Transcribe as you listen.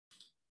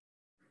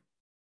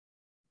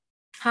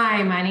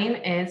Hi, my name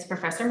is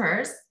Professor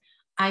Merz.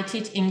 I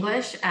teach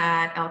English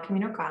at El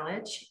Camino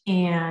College,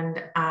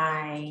 and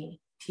I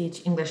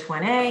teach English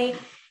 1A,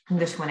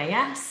 English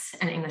 1AS,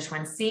 and English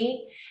 1C.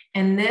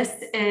 And this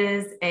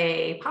is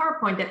a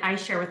PowerPoint that I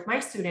share with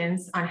my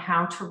students on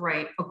how to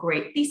write a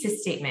great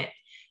thesis statement.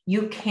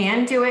 You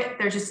can do it.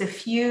 There's just a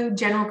few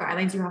general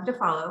guidelines you have to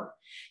follow.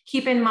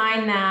 Keep in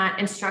mind that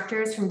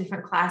instructors from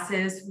different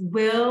classes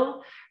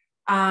will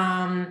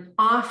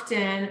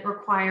often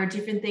require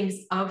different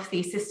things of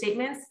thesis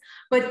statements,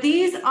 but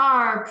these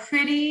are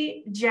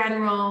pretty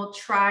general,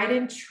 tried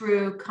and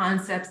true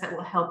concepts that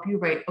will help you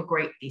write a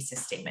great thesis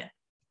statement.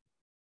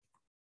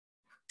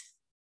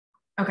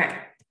 Okay,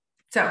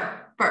 so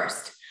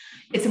first,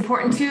 it's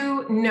important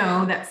to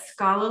know that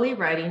scholarly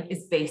writing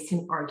is based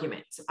in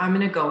argument. So I'm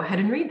going to go ahead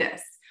and read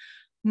this.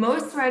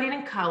 Most writing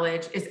in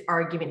college is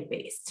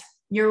argument-based.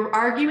 Your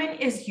argument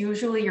is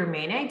usually your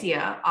main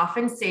idea,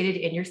 often stated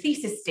in your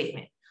thesis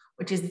statement,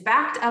 which is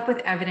backed up with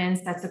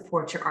evidence that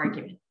supports your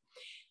argument.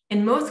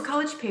 In most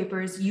college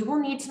papers, you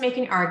will need to make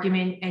an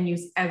argument and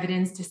use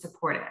evidence to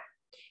support it.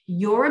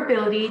 Your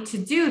ability to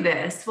do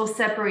this will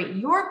separate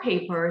your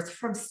papers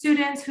from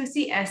students who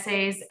see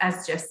essays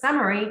as just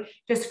summary,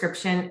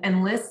 description,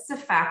 and lists of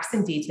facts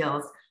and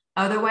details,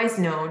 otherwise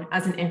known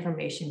as an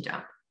information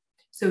dump.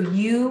 So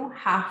you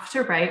have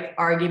to write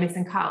arguments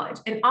in college.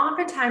 And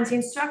oftentimes the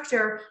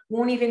instructor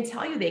won't even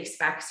tell you they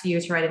expect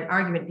you to write an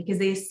argument because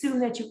they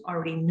assume that you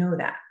already know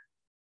that.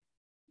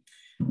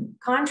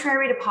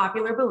 Contrary to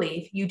popular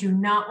belief, you do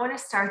not want to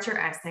start your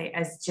essay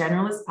as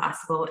general as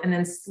possible and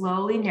then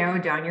slowly narrow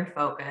down your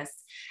focus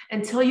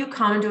until you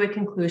come to a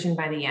conclusion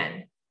by the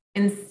end.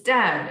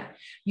 Instead,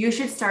 you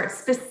should start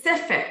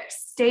specific,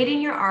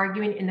 stating your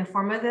argument in the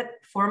form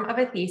of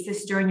a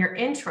thesis during your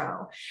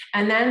intro,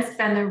 and then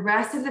spend the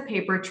rest of the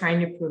paper trying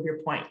to prove your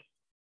point.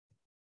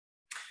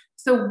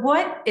 So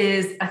what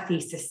is a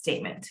thesis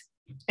statement?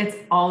 It's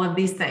all of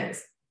these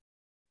things.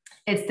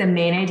 It's the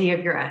main idea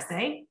of your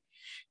essay.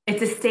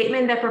 It's a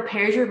statement that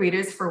prepares your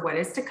readers for what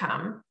is to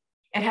come.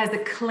 It has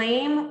a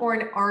claim or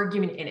an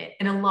argument in it.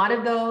 And a lot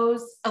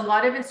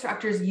of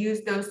instructors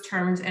use those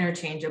terms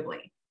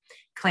interchangeably.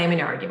 Claim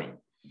and argument.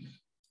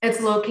 It's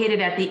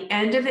located at the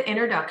end of the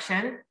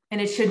introduction,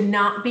 and it should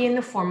not be in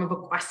the form of a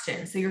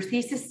question. So your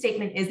thesis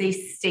statement is a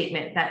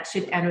statement that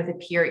should end with a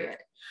period.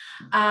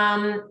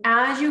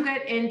 As you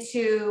get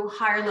into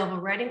higher level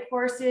writing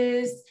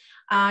courses,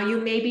 you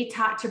may be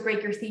taught to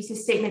break your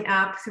thesis statement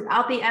up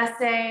throughout the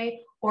essay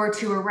or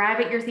to arrive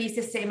at your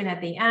thesis statement at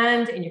the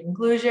end in your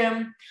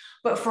conclusion.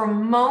 But for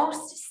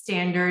most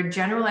standard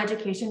general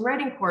education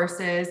writing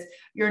courses,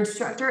 your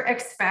instructor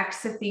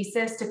expects the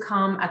thesis to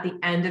come at the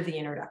end of the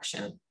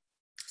introduction.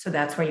 So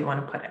that's where you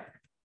want to put it.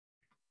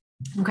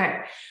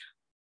 Okay,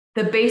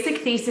 the basic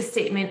thesis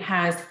statement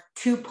has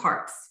two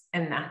parts,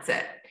 and that's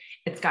it.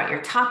 It's got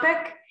your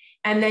topic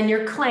and then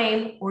your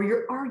claim or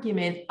your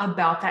argument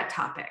about that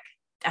topic.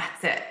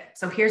 That's it.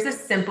 So here's a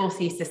simple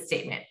thesis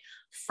statement.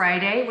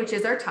 Friday, which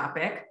is our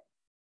topic,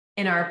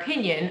 in our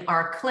opinion,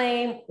 our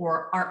claim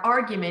or our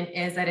argument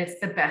is that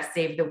it's the best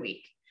day of the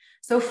week.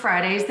 So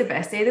Friday is the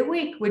best day of the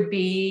week would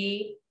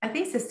be a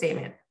thesis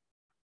statement.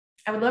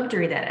 I would love to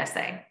read that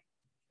essay.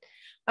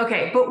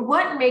 Okay, but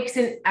what makes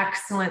an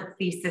excellent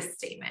thesis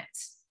statement?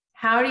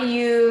 How do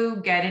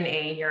you get an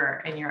A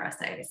in your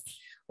essays?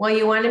 Well,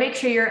 you want to make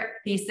sure your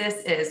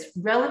thesis is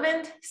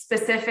relevant,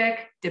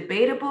 specific,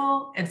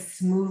 debatable, and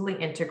smoothly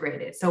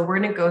integrated. So we're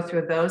going to go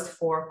through those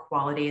 4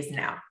 qualities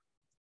now.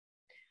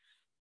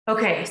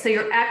 Okay, so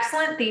your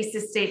excellent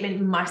thesis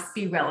statement must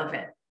be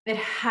relevant. It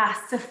has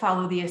to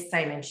follow the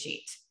assignment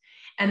sheet.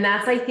 And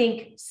that's, I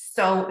think,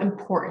 so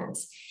important.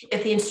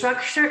 If the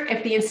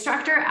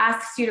instructor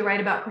asks you to write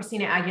about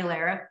Christina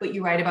Aguilera, but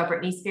you write about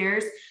Britney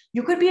Spears,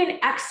 you could be an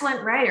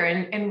excellent writer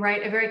and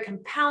write a very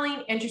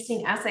compelling,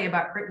 interesting essay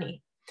about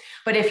Britney.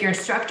 But if your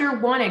instructor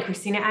wanted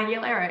Christina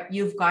Aguilera,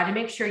 you've got to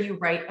make sure you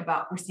write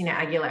about Christina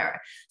Aguilera.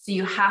 So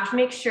you have to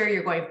make sure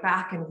you're going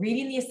back and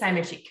reading the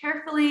assignment sheet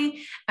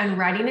carefully and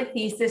writing a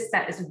thesis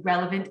that is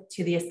relevant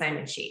to the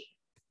assignment sheet.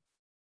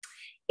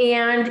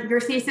 And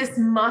your thesis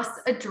must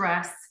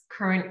address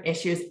current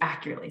issues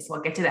accurately. So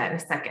I'll get to that in a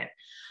second.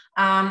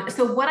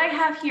 So what I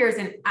have here is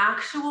an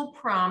actual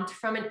prompt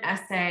from an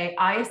essay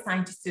I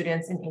assigned to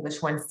students in English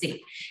 1C.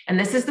 And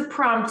this is the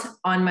prompt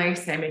on my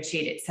assignment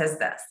sheet. It says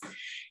this.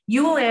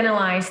 You will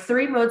analyze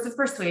 3 modes of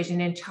persuasion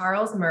in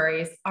Charles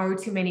Murray's Are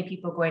Too Many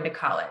People Going to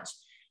College?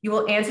 You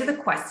will answer the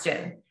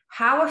question,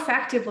 how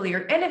effectively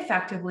or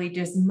ineffectively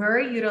does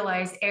Murray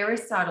utilize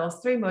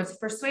Aristotle's 3 modes of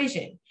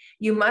persuasion?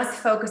 You must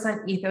focus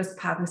on ethos,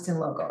 pathos, and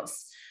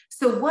logos.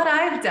 So what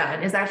I've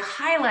done is I've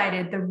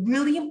highlighted the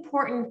really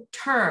important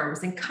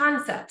terms and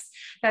concepts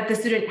that the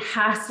student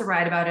has to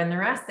write about in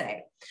their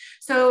essay.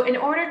 So in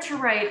order to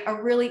write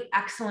a really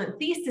excellent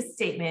thesis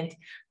statement,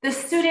 the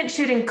student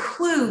should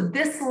include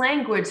this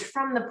language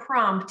from the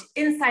prompt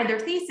inside their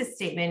thesis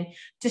statement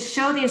to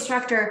show the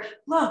instructor,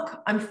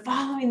 look, I'm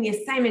following the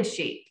assignment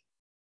sheet.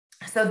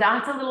 So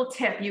that's a little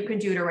tip you can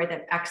do to write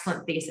that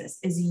excellent thesis,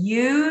 is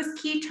use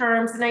key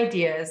terms and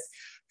ideas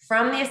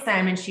from the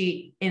assignment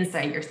sheet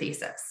inside your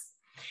thesis.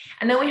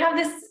 And then we have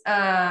this,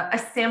 a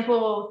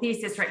sample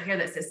thesis right here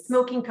that says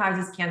smoking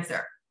causes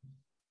cancer.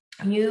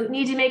 You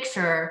need to make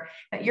sure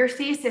that your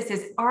thesis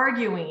is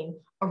arguing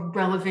a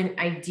relevant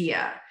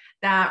idea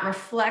that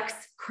reflects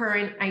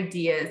current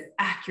ideas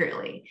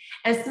accurately.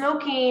 And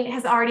smoking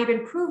has already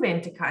been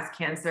proven to cause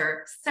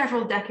cancer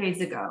several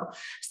decades ago.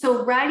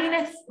 So writing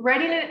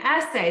an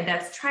essay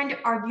that's trying to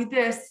argue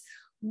this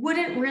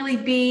wouldn't really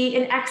be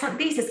an excellent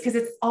thesis because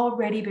it's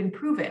already been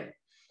proven.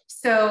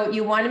 So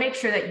you want to make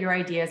sure that your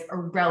ideas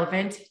are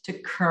relevant to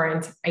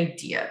current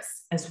ideas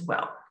as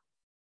well.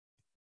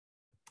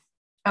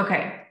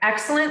 Okay,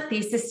 excellent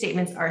thesis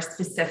statements are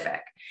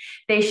specific.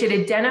 They should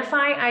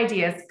identify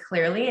ideas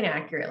clearly and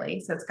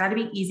accurately, so it's got to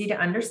be easy to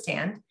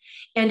understand,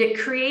 and it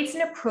creates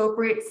an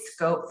appropriate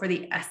scope for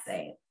the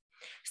essay.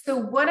 So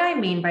what I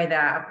mean by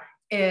that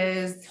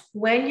is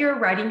when you're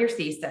writing your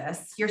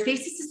thesis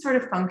is sort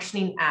of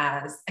functioning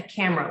as a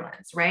camera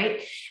lens,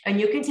 right?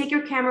 And you can take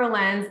your camera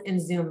lens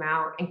and zoom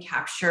out and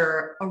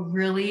capture a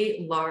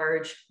really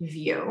large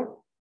view.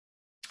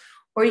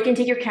 Or you can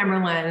take your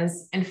camera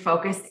lens and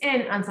focus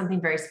in on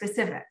something very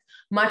specific,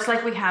 much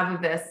like we have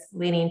of this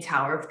Leaning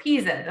Tower of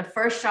Pisa. The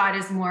first shot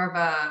is more of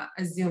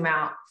a zoom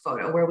out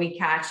photo where we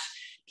catch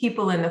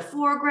people in the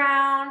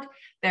foreground.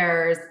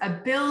 There's a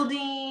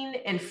building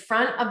in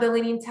front of the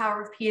Leaning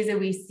Tower of Pisa.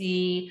 We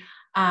see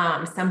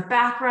some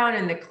background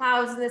and the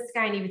clouds in the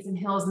sky and even some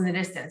hills in the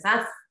distance.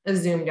 That's a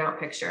zoomed out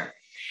picture.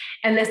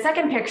 And the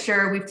second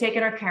picture, we've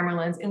taken our camera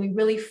lens and we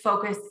really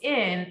focus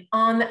in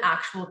on the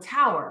actual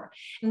tower.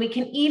 And we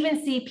can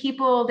even see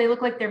people, they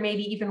look like they're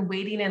maybe even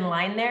waiting in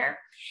line there.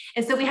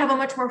 And so we have a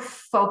much more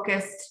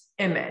focused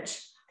image.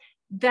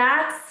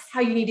 That's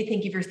how you need to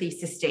think of your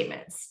thesis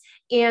statements.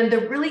 And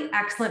the really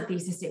excellent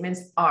thesis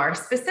statements are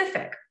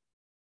specific.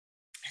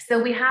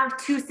 So we have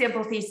two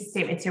sample thesis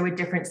statements here with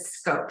different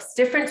scopes,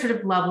 different sort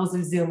of levels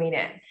of zooming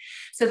in.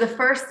 So the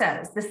first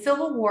says, the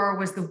Civil War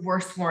was the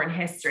worst war in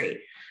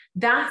history.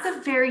 That's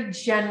a very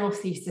general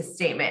thesis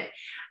statement.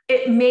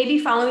 It may be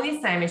following the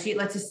assignment sheet,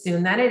 let's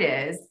assume that it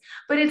is,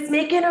 but it's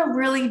making a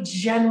really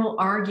general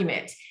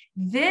argument.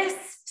 This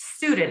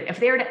student, if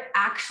they were to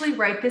actually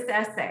write this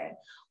essay,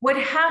 would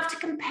have to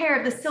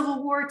compare the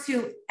Civil War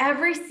to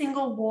every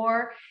single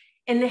war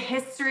in the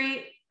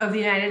history of the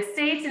United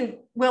States. And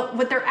well,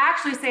 what they're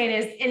actually saying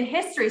is in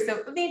history,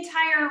 so the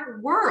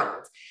entire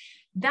world.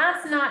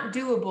 That's not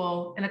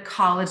doable in a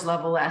college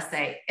level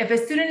essay. If a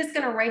student is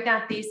going to write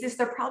that thesis,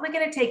 they're probably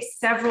going to take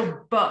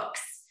several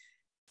books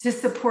to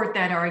support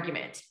that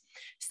argument.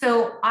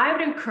 So I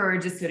would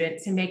encourage a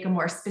student to make a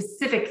more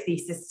specific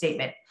thesis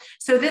statement.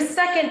 So this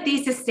second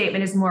thesis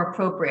statement is more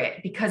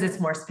appropriate because it's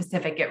more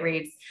specific. It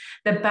reads,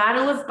 the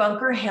Battle of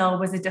Bunker Hill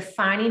was a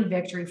defining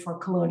victory for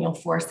colonial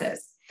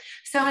forces.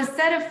 So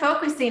instead of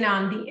focusing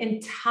on the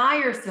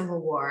entire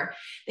Civil War,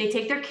 they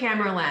take their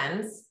camera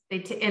lens, they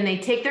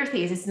take their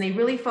thesis and they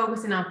really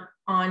focus in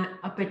on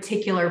a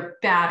particular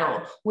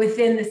battle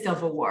within the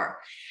Civil War.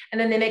 And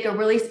then they make a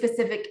really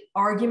specific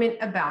argument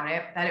about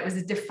it, that it was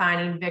a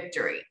defining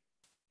victory.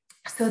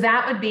 So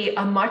that would be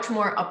a much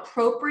more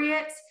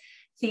appropriate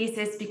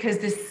thesis because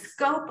the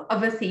scope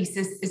of a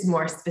thesis is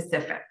more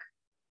specific.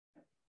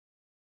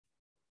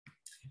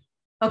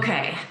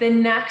 Okay, the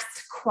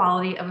next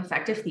quality of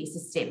effective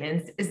thesis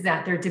statements is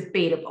that they're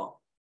debatable.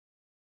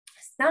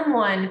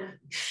 Someone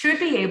should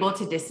be able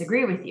to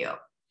disagree with you.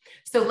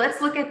 So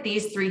let's look at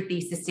these three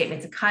thesis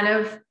statements and kind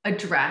of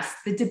address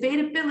the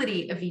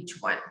debatability of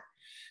each one.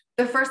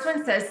 The first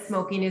one says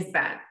smoking is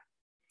bad.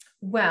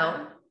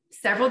 Well,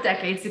 several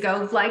decades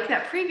ago, like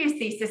that previous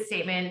thesis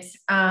statement,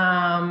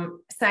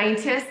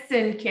 scientists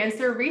in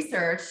cancer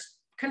research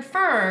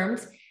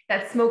confirmed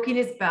that smoking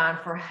is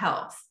bad for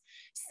health.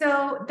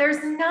 So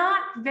there's not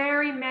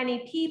very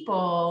many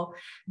people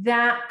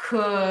that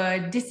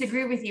could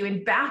disagree with you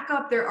and back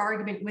up their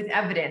argument with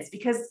evidence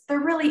because there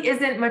really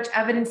isn't much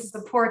evidence to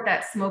support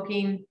that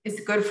smoking is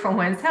good for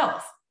one's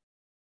health.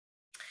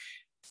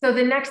 So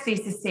the next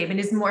thesis statement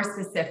is more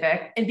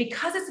specific. And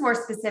because it's more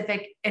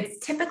specific,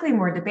 it's typically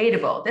more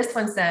debatable. This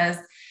one says,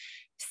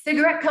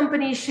 cigarette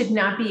companies should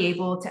not be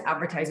able to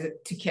advertise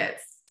to kids.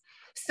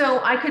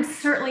 So I could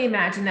certainly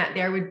imagine that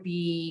there would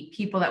be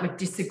people that would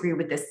disagree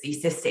with this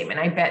thesis statement.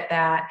 I bet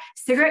that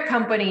cigarette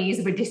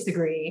companies would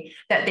disagree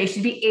that they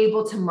should be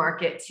able to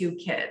market to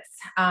kids.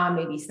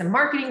 Maybe some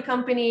marketing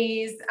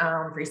companies,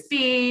 free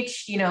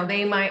speech,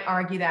 they might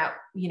argue that,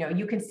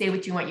 you can say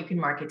what you want, you can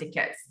market to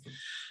kids.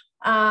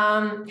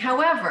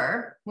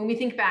 However, when we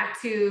think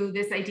back to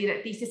this idea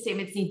that thesis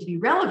statements need to be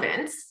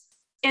relevant,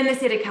 in the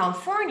state of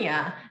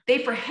California, they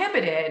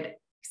prohibited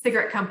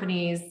cigarette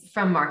companies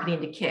from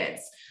marketing to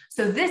kids.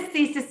 So this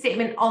thesis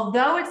statement,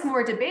 although it's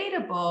more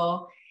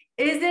debatable,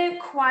 isn't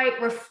quite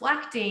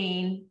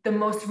reflecting the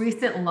most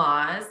recent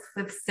laws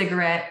with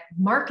cigarette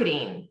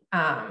marketing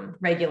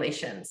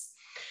regulations.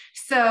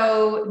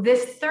 So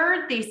this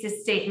third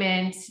thesis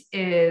statement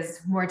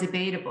is more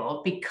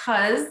debatable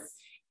because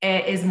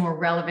it is more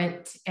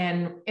relevant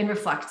and in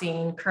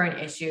reflecting current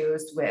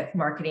issues with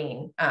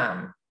marketing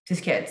to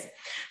kids.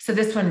 So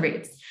this one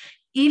reads,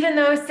 even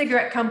though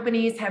cigarette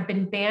companies have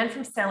been banned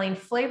from selling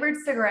flavored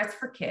cigarettes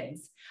for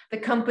kids, the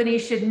company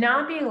should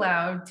not be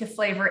allowed to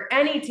flavor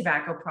any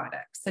tobacco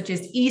products, such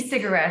as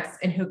e-cigarettes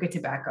and hookah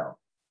tobacco.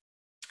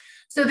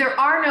 So there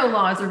are no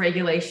laws or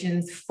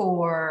regulations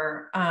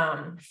for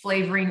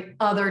flavoring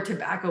other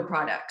tobacco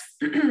products.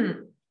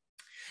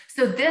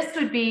 So this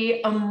would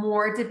be a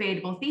more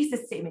debatable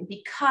thesis statement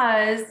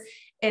because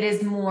it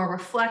is more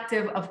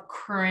reflective of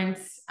current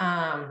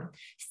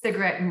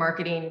cigarette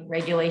marketing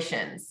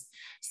regulations.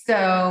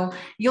 So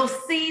you'll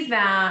see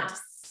that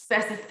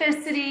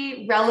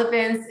specificity,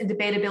 relevance, and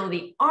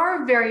debatability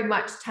are very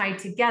much tied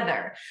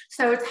together.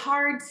 So it's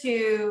hard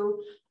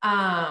to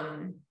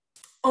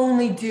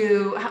if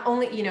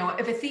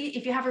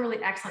you have a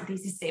really excellent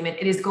thesis statement,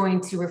 it is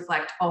going to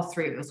reflect all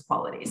three of those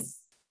qualities.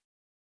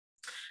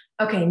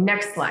 Okay,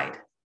 next slide.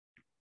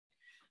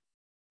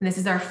 And this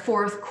is our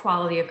fourth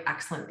quality of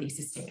excellent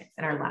thesis statements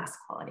and our last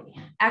quality.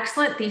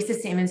 Excellent thesis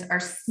statements are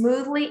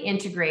smoothly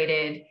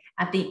integrated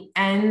at the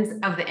ends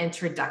of the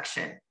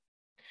introduction.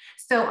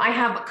 So I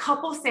have a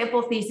couple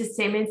sample thesis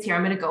statements here.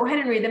 I'm going to go ahead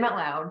and read them out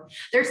loud.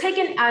 They're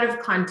taken out of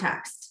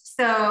context.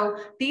 So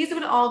these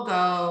would all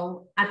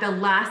go at the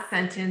last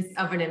sentence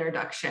of an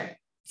introduction.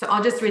 So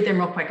I'll just read them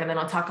real quick and then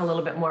I'll talk a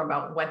little bit more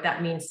about what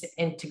that means to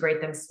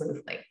integrate them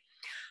smoothly.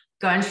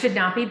 Guns should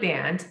not be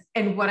banned.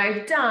 And what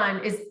I've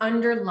done is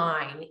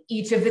underline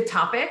each of the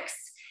topics,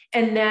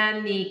 and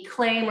then the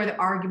claim or the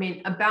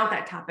argument about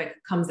that topic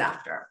comes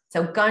after.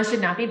 So guns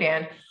should not be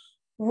banned.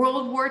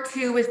 World War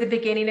II was the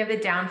beginning of the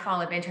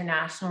downfall of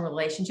international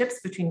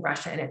relationships between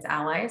Russia and its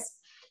allies.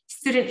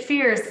 Student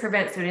fears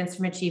prevent students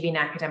from achieving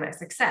academic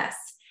success.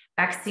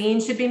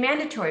 Vaccines should be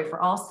mandatory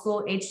for all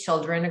school-age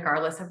children,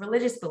 regardless of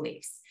religious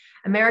beliefs.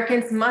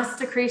 Americans must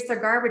decrease their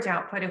garbage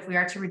output if we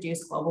are to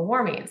reduce global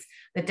warmings.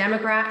 The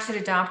Democrats should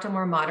adopt a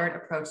more moderate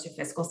approach to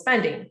fiscal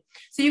spending.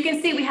 So you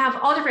can see we have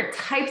all different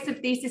types of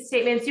thesis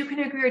statements. You can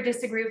agree or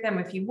disagree with them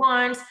if you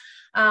want.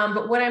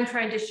 But what I'm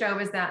trying to show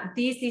is that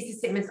these thesis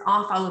statements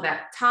all follow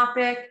that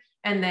topic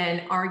and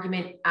then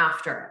argument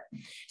after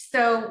it.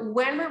 So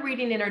when we're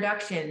reading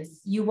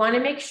introductions, you want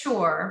to make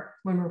sure,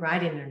 when we're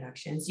writing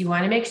introductions, you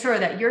want to make sure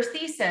that your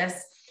thesis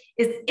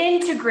is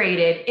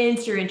integrated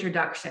into your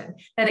introduction,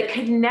 that it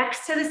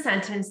connects to the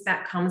sentence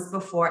that comes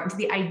before it and to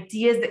the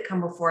ideas that come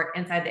before it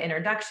inside the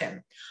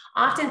introduction.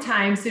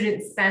 Oftentimes,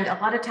 students spend a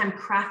lot of time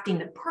crafting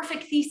the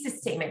perfect thesis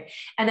statement,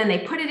 and then they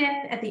put it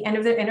in at the end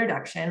of their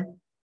introduction,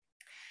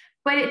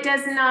 but it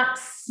does not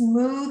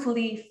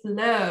smoothly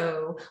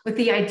flow with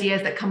the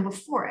ideas that come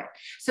before it.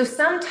 So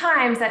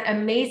sometimes that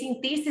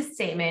amazing thesis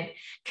statement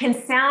can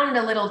sound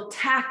a little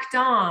tacked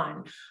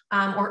on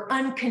or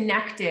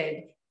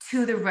unconnected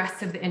to the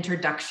rest of the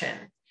introduction.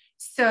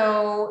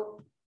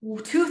 So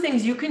two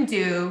things you can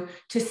do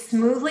to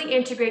smoothly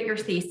integrate your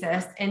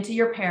thesis into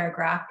your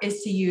paragraph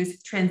is to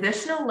use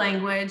transitional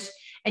language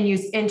and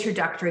use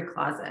introductory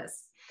clauses.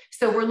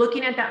 So we're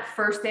looking at that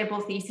first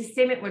sample thesis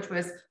statement, which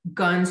was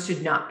guns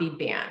should not be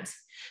banned.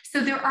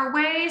 So there are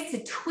ways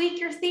to tweak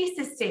your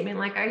thesis statement,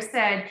 like I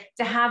said,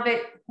 to have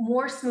it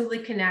more smoothly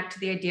connect to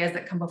the ideas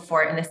that come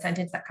before it and the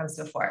sentence that comes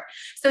before it.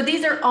 So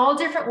these are all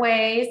different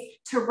ways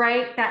to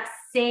write that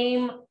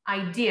same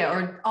idea,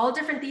 or all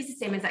different thesis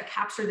statements that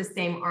capture the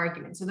same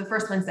argument. So the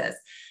first one says,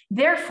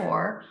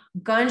 therefore,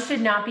 guns should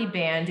not be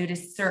banned due to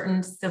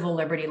certain civil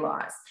liberty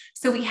laws.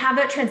 So we have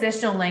that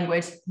transitional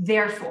language,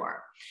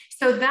 therefore.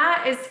 So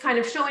that is kind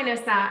of showing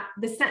us that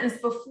the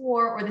sentence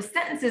before, or the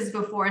sentences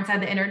before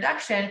inside the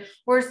introduction,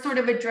 were sort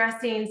of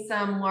addressing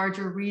some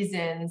larger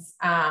reasons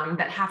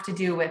that have to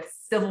do with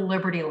civil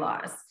liberty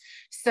laws.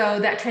 So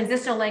that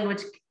transitional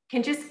language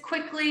can just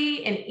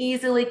quickly and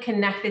easily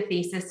connect the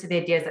thesis to the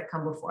ideas that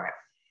come before it.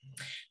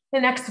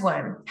 The next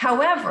one,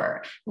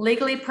 however,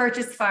 legally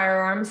purchased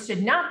firearms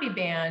should not be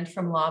banned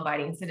from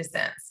law-abiding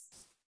citizens.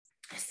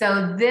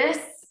 So this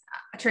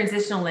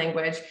transitional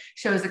language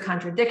shows a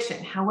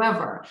contradiction.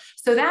 However,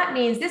 so that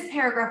means this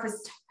paragraph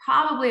is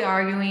probably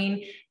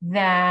arguing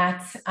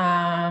that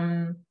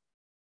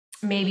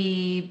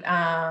maybe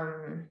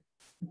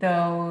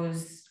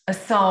those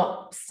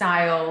assault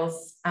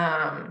styles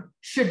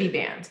should be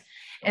banned.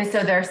 And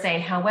so they're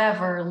saying,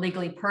 however,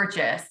 legally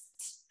purchased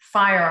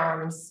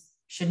firearms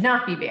should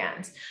not be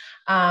banned.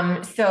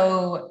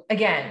 So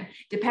again,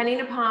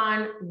 depending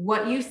upon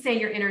what you say in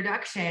your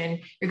introduction,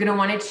 you're going to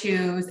want to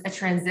choose a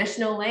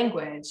transitional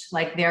language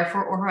like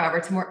therefore or however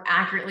to more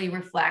accurately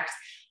reflect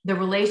the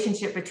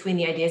relationship between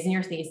the ideas in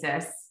your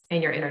thesis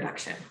and your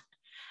introduction.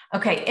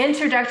 Okay,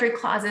 introductory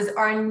clauses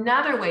are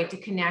another way to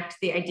connect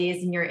the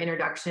ideas in your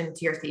introduction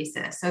to your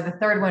thesis. So the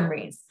third one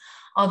reads,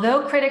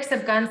 although critics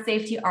of gun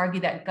safety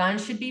argue that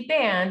guns should be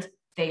banned,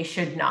 they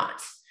should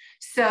not.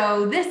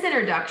 So this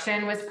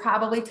introduction was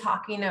probably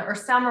talking or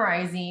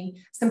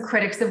summarizing some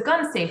critics of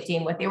gun safety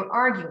and what they were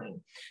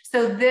arguing.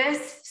 So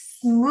this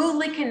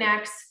smoothly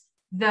connects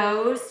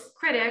those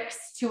critics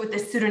to what the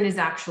student is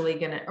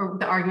actually or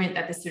the argument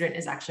that the student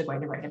is actually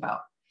going to write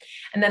about.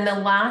 And then the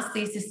last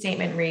thesis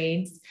statement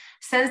reads,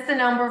 since the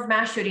number of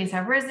mass shootings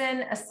have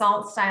risen,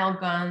 assault-style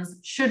guns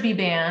should be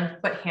banned,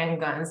 but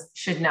handguns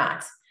should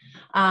not.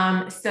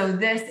 So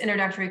this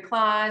introductory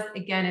clause,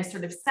 again, is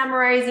sort of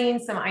summarizing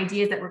some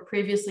ideas that were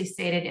previously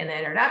stated in the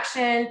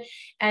introduction.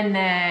 And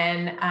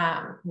then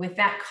with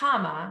that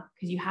comma,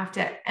 because you have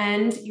to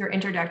end your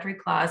introductory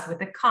clause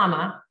with a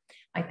comma,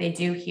 like they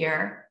do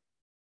here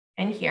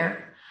and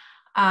here,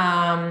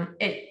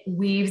 it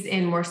weaves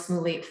in more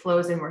smoothly, it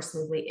flows in more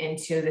smoothly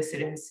into the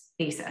student's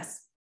thesis.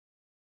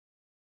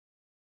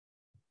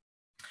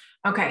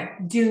 Okay,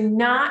 do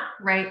not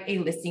write a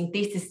listing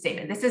thesis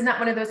statement. This is not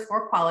one of those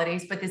 4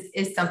 qualities, but this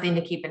is something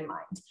to keep in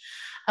mind.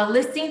 A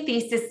listing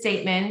thesis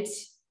statement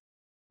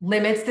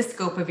limits the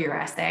scope of your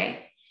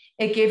essay.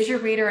 It gives your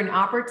reader an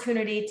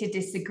opportunity to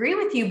disagree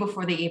with you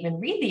before they even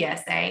read the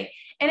essay,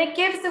 and it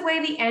gives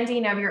away the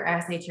ending of your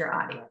essay to your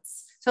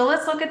audience. So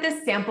let's look at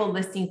this sample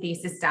listing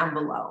thesis down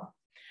below.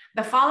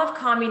 The fall of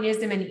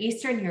communism in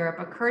Eastern Europe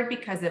occurred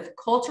because of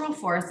cultural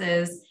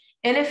forces,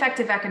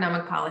 ineffective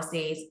economic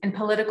policies, and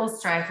political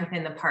strife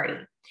within the party.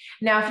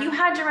 Now, if you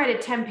had to write a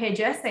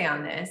 10-page essay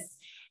on this,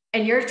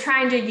 and you're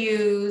trying to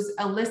use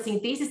a listing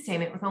thesis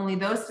statement with only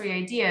those 3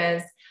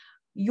 ideas,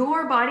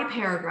 your body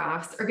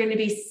paragraphs are going to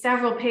be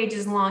several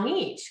pages long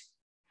each.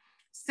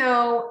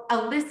 So a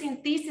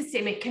listing thesis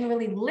statement can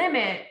really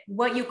limit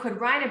what you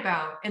could write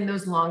about in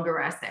those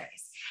longer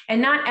essays.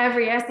 And not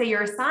every essay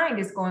you're assigned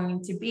is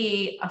going to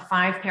be a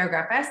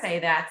 5-paragraph essay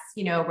that's,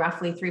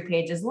 roughly 3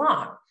 pages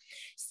long.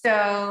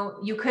 So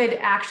you could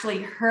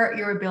actually hurt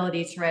your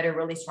ability to write a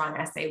really strong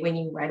essay when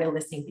you write a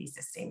listing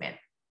thesis statement.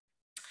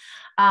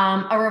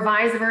 A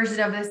revised version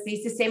of this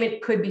thesis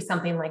statement could be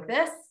something like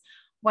this.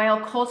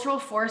 While cultural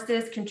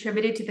forces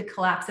contributed to the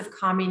collapse of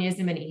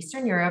communism in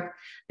Eastern Europe,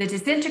 the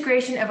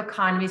disintegration of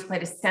economies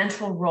played a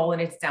central role in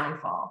its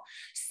downfall.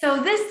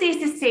 So this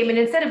thesis statement,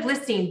 instead of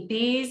listing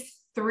these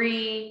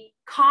 3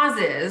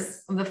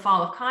 causes of the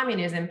fall of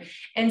communism,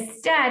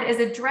 instead is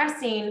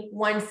addressing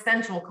one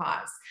central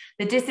cause,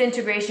 the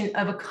disintegration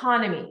of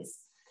economies.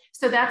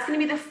 So that's going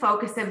to be the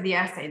focus of the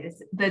essay,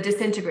 the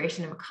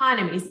disintegration of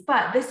economies.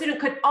 But the student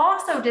could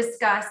also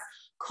discuss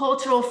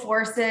cultural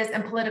forces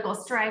and political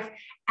strife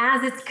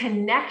as it's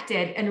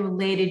connected and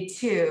related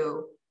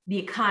to the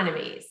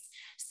economies.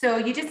 So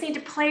you just need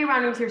to play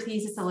around with your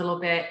thesis a little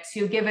bit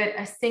to give it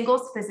a single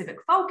specific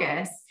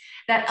focus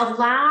that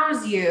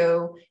allows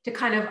you to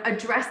kind of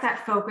address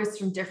that focus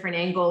from different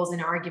angles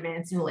and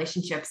arguments and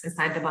relationships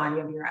inside the body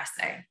of your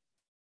essay.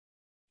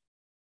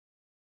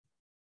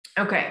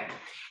 Okay.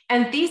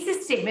 And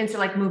thesis statements are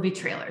like movie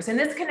trailers. And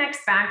this connects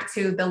back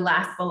to the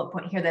last bullet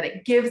point here, that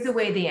it gives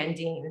away the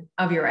ending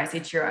of your essay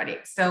to your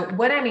audience. So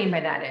what I mean by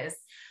that is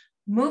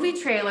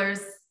movie trailers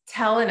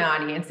tell an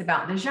audience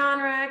about the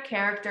genre,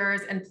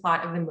 characters, and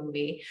plot of the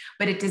movie,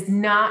 but it does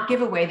not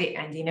give away the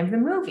ending of the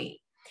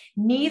movie.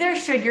 Neither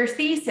should your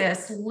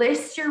thesis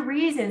list your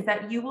reasons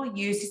that you will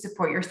use to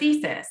support your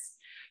thesis.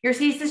 Your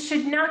thesis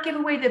should not give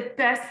away the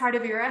best part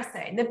of your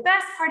essay. And the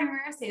best part of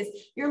your essay is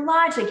your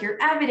logic,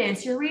 your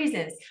evidence, your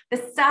reasons, the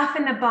stuff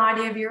in the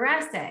body of your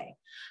essay.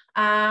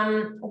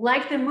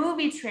 Like the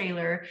movie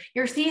trailer,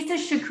 your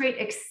thesis should create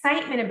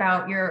excitement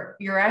about your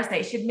essay.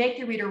 It should make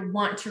the reader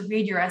want to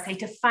read your essay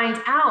to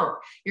find out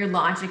your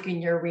logic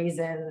and your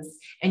reasons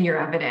and your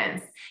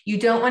evidence. You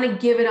don't want to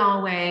give it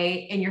all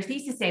away in your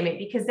thesis statement,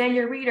 because then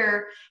your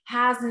reader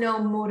has no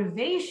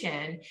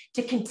motivation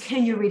to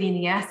continue reading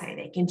the essay.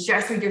 They can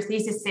just read your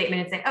thesis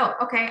statement and say, oh,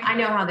 okay, I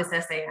know how this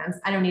essay ends.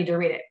 I don't need to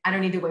read it. I don't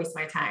need to waste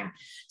my time.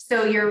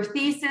 So your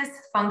thesis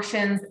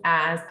functions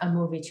as a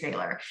movie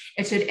trailer.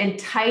 It should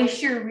entice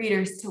your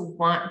readers to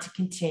want to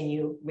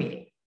continue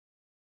reading.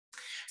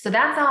 So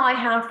that's all I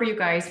have for you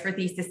guys for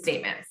thesis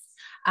statements.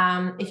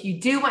 If you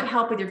do want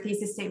help with your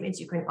thesis statements,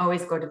 you can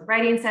always go to the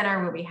Writing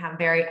Center, where we have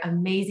very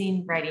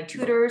amazing writing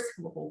tutors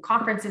who will hold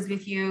conferences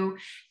with you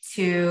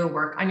to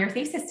work on your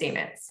thesis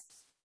statements.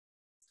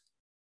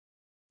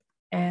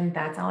 And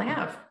that's all I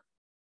have.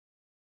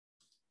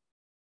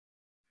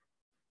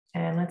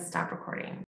 And let's stop recording.